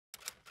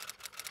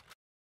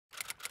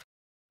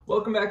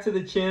Welcome back to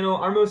the channel.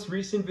 Our most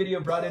recent video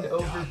brought in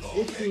over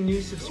 50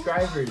 new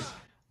subscribers.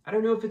 I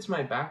don't know if it's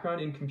my background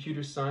in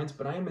computer science,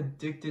 but I am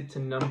addicted to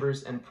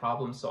numbers and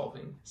problem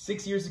solving.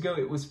 6 years ago,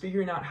 it was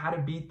figuring out how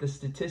to beat the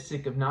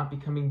statistic of not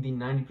becoming the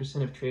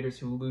 90% of traders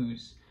who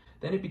lose.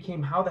 Then it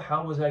became, how the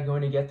hell was I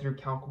going to get through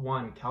Calc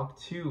 1, Calc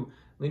 2,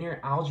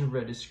 linear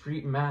algebra,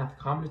 discrete math,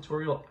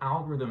 combinatorial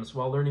algorithms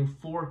while learning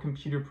 4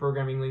 computer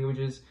programming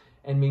languages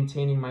and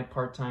maintaining my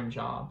part-time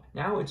job.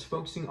 Now it's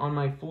focusing on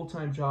my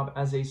full-time job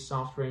as a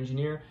software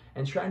engineer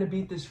and trying to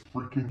beat this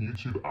freaking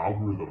YouTube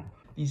algorithm.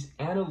 These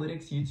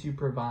analytics YouTube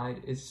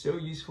provide is so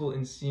useful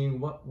in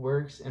seeing what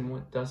works and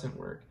what doesn't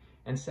work.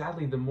 And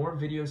sadly, the more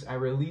videos I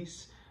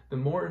release, the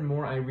more and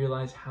more I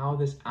realize how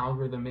this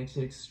algorithm makes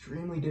it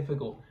extremely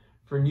difficult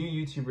for new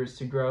YouTubers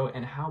to grow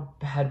and how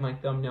bad my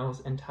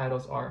thumbnails and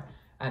titles are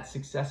at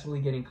successfully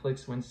getting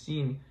clicks when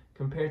seen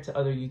compared to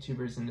other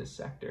YouTubers in this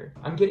sector.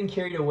 I'm getting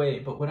carried away,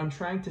 but what I'm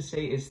trying to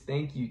say is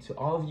thank you to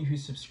all of you who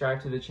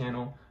subscribe to the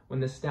channel when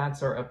the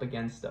stats are up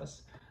against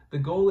us. The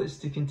goal is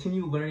to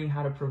continue learning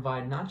how to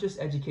provide not just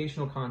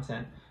educational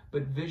content,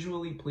 but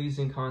visually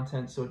pleasing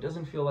content so it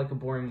doesn't feel like a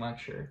boring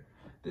lecture.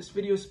 This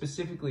video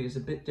specifically is a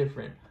bit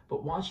different,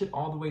 but watch it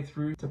all the way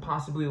through to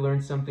possibly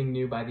learn something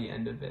new by the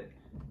end of it.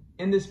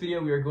 In this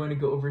video, we are going to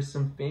go over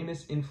some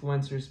famous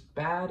influencers'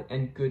 bad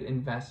and good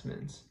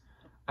investments.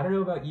 I don't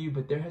know about you,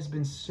 but there has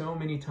been so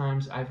many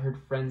times I've heard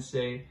friends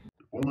say,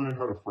 "If only I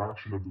had a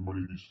fraction of the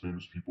money these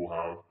famous people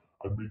have,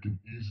 I'd make an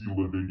easy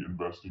living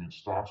investing in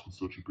stocks with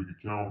such a big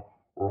account,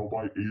 or I'll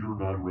buy 8 or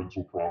 9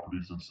 rental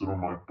properties and sit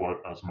on my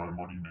butt as my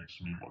money makes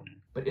me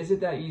money." But is it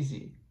that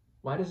easy?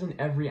 Why doesn't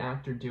every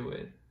actor do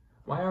it?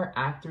 Why are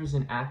actors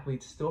and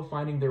athletes still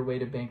finding their way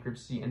to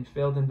bankruptcy and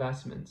failed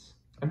investments?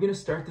 I'm going to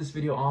start this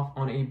video off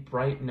on a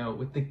bright note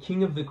with the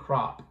king of the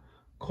crop,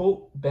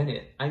 Colt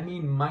Bennett,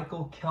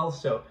 Michael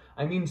Kelso,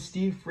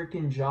 Steve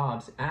frickin'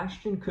 Jobs.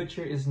 Ashton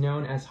Kutcher is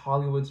known as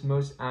Hollywood's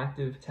most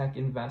active tech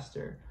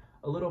investor.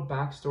 A little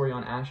backstory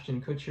on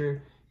Ashton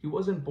Kutcher: he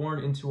wasn't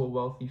born into a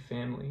wealthy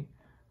family.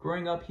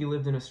 Growing up, he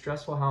lived in a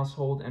stressful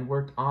household and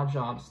worked odd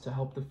jobs to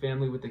help the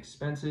family with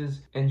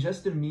expenses and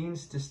just a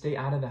means to stay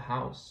out of the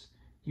house.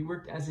 He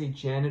worked as a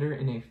janitor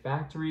in a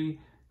factory,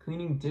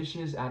 cleaning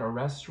dishes at a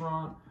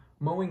restaurant,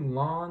 mowing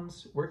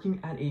lawns, working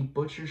at a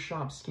butcher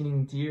shop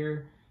skinning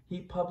deer. He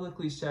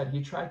publicly said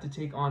he tried to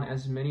take on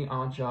as many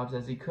odd jobs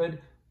as he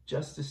could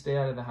just to stay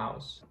out of the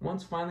house.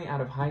 Once finally out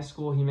of high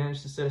school, he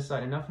managed to set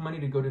aside enough money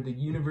to go to the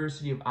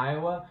University of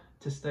Iowa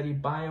to study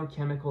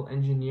biochemical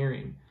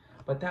engineering.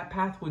 But that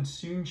path would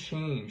soon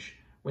change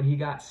when he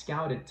got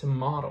scouted to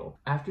model.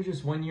 After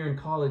just 1 year in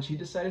college, he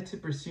decided to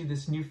pursue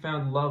this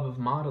newfound love of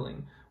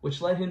modeling,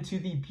 which led him to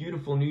the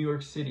beautiful New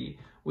York City,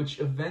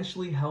 which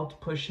eventually helped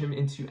push him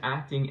into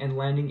acting and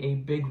landing a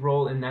big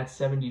role in That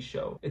 70s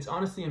Show. It's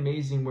honestly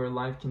amazing where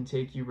life can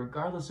take you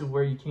regardless of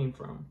where you came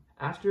from.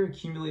 After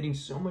accumulating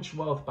so much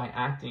wealth by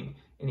acting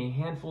in a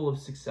handful of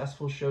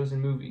successful shows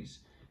and movies,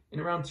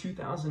 in around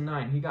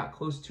 2009, he got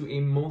close to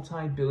a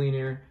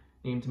multi-billionaire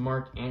named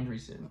Mark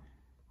Andreessen,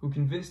 who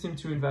convinced him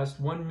to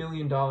invest $1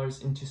 million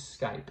into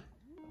Skype.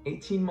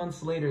 18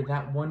 months later,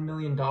 that $1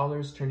 million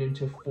turned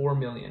into $4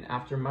 million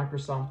after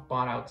Microsoft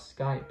bought out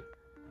Skype.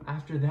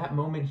 After that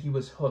moment, he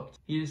was hooked.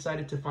 He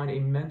decided to find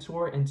a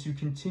mentor and to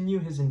continue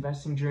his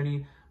investing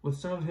journey with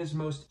some of his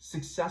most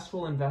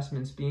successful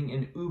investments being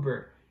in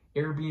Uber,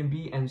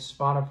 Airbnb, and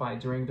Spotify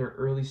during their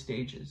early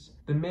stages.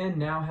 The man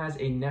now has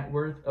a net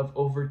worth of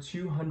over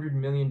 $200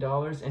 million,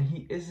 and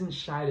he isn't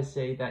shy to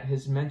say that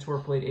his mentor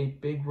played a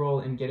big role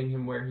in getting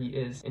him where he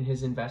is in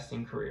his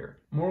investing career.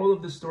 Moral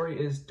of the story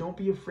is, don't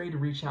be afraid to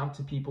reach out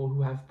to people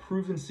who have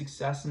proven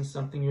success in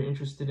something you're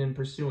interested in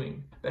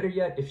pursuing. Better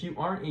yet, if you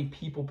aren't a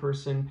people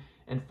person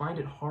and find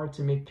it hard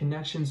to make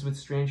connections with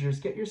strangers,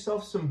 get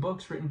yourself some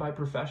books written by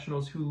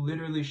professionals who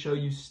literally show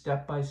you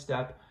step by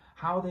step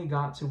how they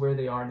got to where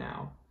they are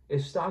now.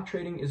 If stock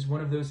trading is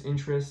one of those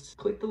interests,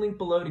 click the link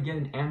below to get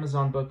an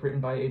Amazon book written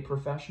by a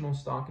professional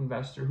stock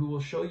investor who will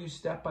show you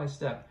step by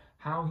step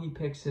how he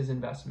picks his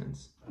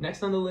investments.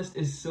 Next on the list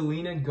is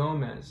Selena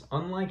Gomez.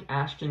 Unlike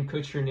Ashton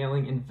Kutcher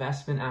nailing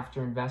investment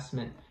after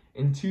investment,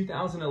 in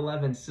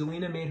 2011,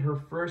 Selena made her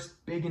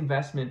first big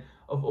investment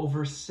of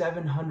over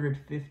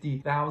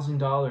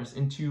 $750,000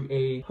 into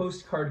a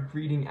postcard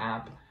greeting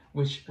app,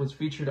 which was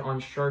featured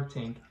on Shark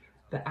Tank.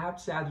 The app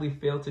sadly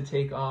failed to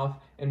take off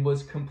and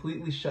was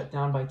completely shut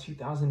down by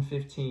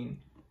 2015.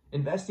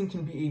 Investing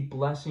can be a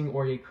blessing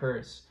or a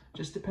curse.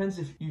 Just depends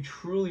if you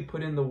truly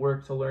put in the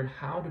work to learn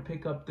how to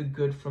pick up the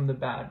good from the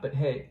bad. But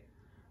hey,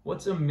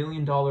 what's $1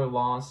 million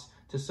loss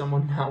to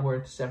someone now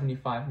worth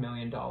 $75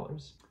 million?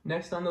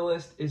 Next on the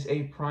list is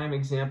a prime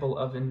example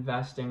of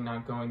investing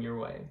not going your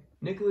way.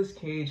 Nicolas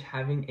Cage,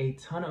 having a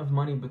ton of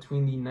money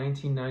between the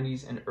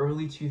 1990s and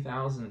early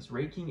 2000s,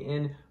 raking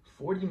in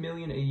 $40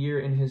 million a year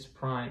in his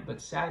prime,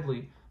 but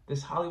sadly,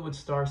 this Hollywood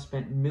star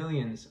spent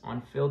millions on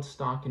failed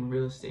stock and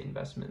real estate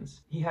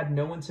investments. He had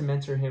no one to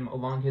mentor him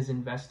along his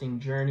investing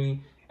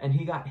journey, and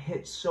he got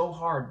hit so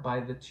hard by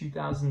the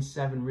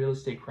 2007 real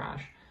estate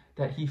crash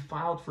that he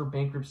filed for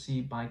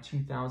bankruptcy by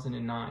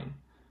 2009.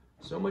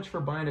 So much for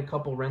buying a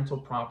couple rental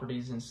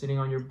properties and sitting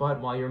on your butt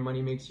while your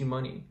money makes you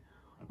money.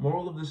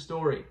 Moral of the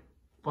story,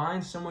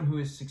 find someone who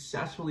is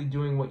successfully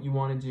doing what you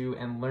want to do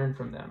and learn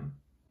from them.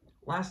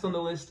 Last on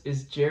the list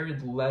is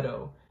Jared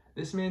Leto.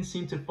 This man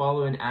seemed to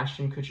follow in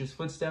Ashton Kutcher's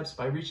footsteps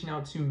by reaching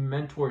out to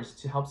mentors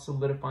to help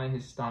solidify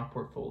his stock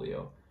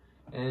portfolio.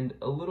 And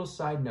a little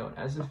side note,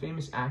 as a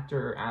famous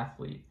actor or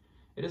athlete,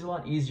 it is a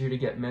lot easier to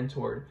get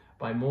mentored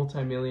by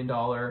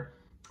multi-million-dollar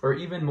or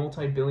even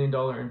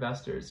multi-billion-dollar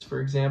investors.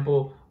 For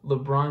example,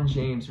 LeBron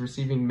James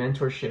receiving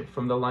mentorship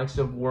from the likes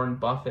of Warren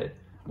Buffett,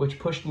 which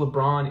pushed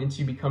LeBron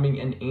into becoming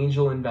an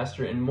angel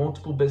investor in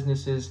multiple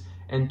businesses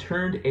and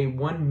turned a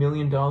 $1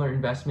 million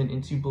investment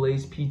into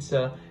Blaze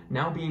Pizza,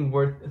 now being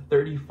worth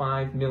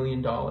 $35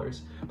 million.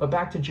 But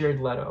back to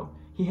Jared Leto.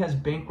 He has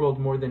bankrolled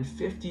more than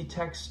 50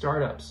 tech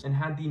startups and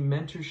had the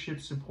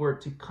mentorship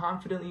support to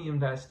confidently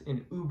invest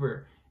in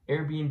Uber,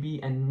 Airbnb,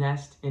 and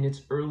Nest in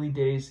its early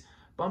days,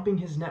 bumping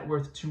his net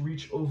worth to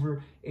reach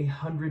over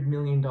 $100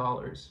 million.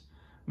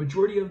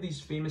 Majority of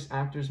these famous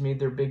actors made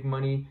their big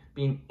money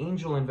being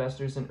angel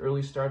investors in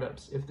early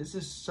startups. If this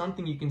is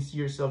something you can see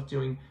yourself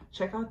doing,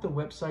 check out the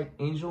website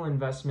Angel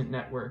Investment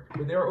Network,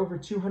 where there are over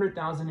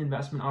 200,000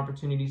 investment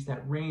opportunities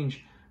that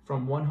range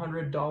from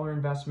 $100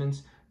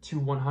 investments to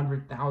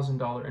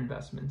 $100,000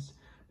 investments.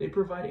 They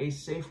provide a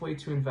safe way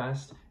to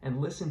invest and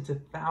listen to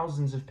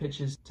thousands of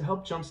pitches to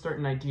help jumpstart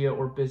an idea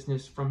or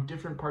business from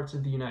different parts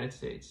of the United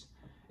States.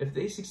 If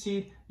they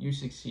succeed, you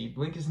succeed.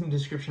 Link is in the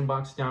description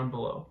box down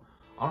below.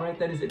 Alright,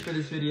 that is it for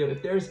this video.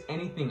 If there is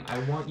anything I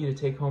want you to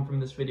take home from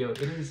this video,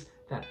 it is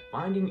that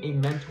finding a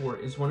mentor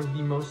is one of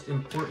the most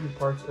important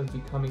parts of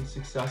becoming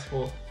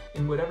successful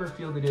in whatever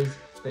field it is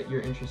that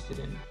you're interested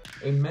in.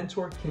 A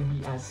mentor can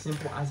be as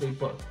simple as a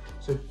book,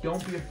 so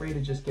don't be afraid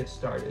to just get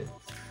started.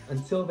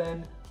 Until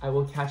then, I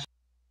will catch you.